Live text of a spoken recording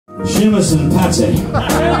Jimison Patty.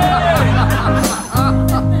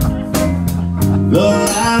 The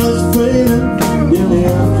light is fading in the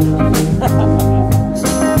afternoon.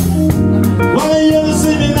 Why you to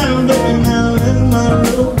see me now, baby, now in my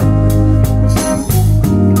room?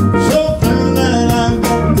 Something that I've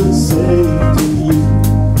got to say to you.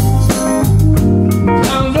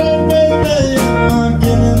 Now, baby, you're not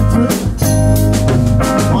getting through.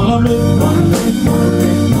 Wanna make one,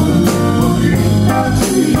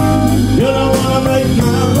 you don't wanna make now.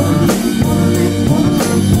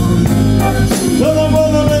 You don't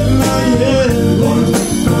wanna make now, yeah.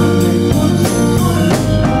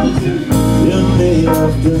 You need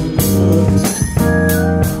afternoon.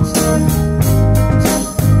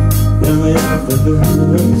 You need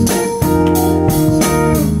afternoon.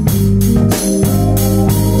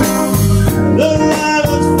 The light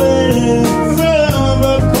is fading from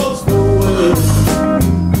across the way.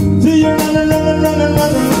 See you running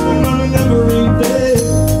every day.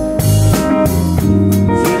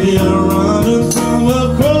 See you running from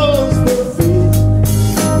across the field.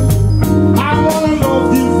 I wanna know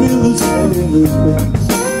if you feel the same as me.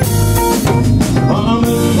 Wanna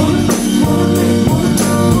make one,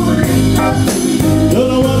 you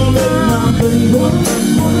don't wanna make nothing.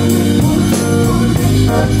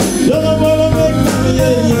 You don't wanna make nothing,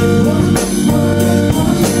 yeah.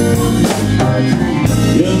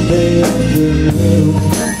 You may have to know.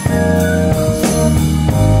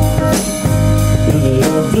 You may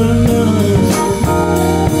have to know.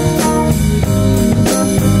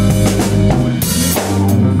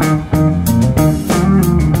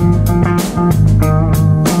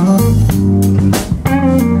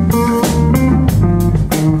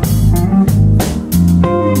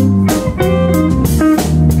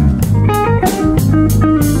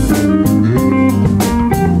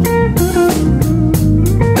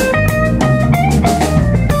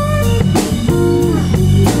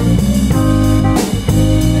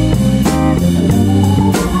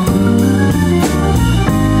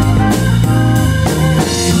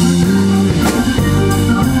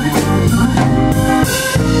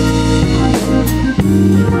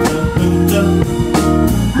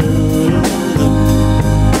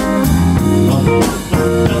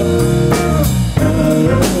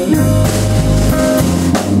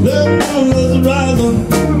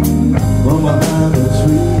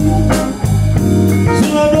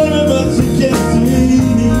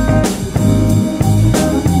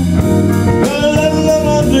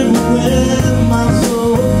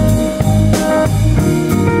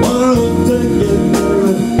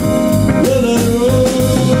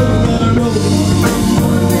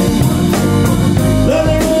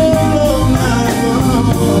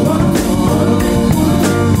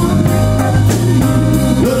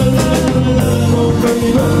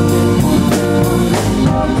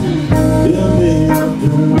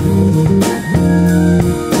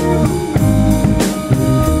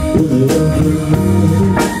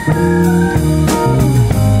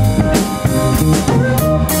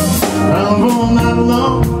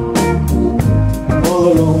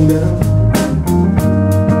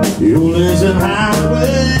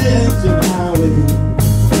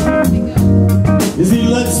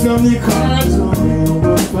 From the cards on the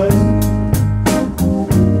overpass,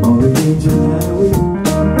 on the ancient highway,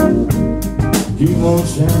 keep on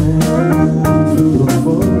shining through the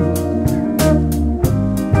fog,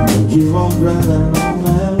 and keep on driving all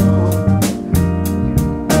night long.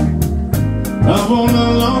 Up on the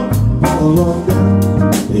long, all along down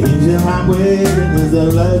the ancient highway, there's the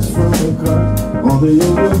lights from the car on the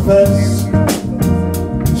overpass,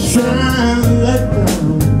 shine like down.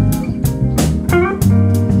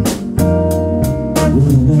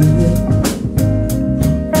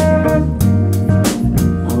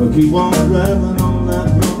 Keep on driving all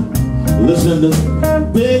night long. Listen to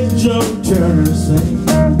Big Joe Turner sing.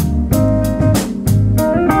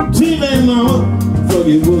 TV mama,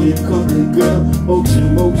 Froggy Willie, country girl, ocean,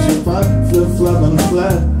 motion, pop, flip, flop, and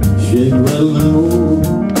fly, shake, rattle, and roll.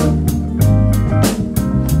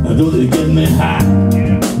 Now don't you get me high?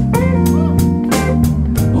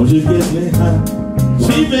 Don't you get me high?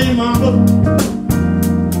 TV mama,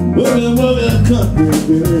 Willie, country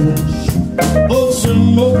girl, ocean,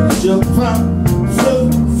 motion, pop,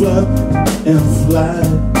 flip, flop, and fly.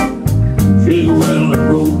 Shake, rattle, and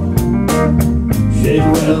roll. Shake,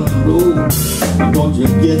 rattle, and roll. Won't you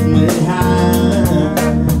get me high?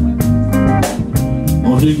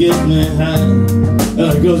 Won't you get me high? And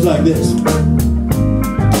it goes like this.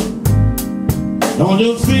 Don't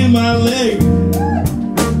you feel my leg?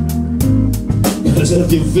 'Cause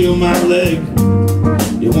if you feel my leg,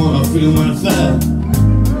 you wanna feel my thigh.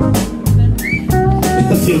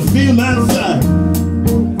 If you feel my fire,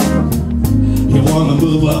 you wanna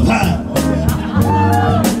move up high.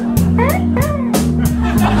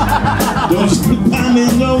 Don't you find me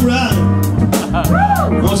no ride.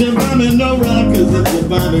 Don't you find me no ride, cause if you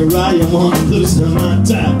find me right, you wanna loosen my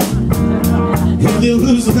tie. If you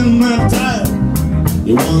loosen my tie,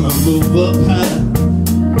 you wanna move up high.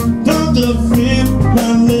 Don't you feel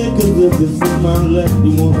my leg, cause if you feel my leg,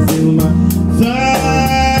 you wanna feel my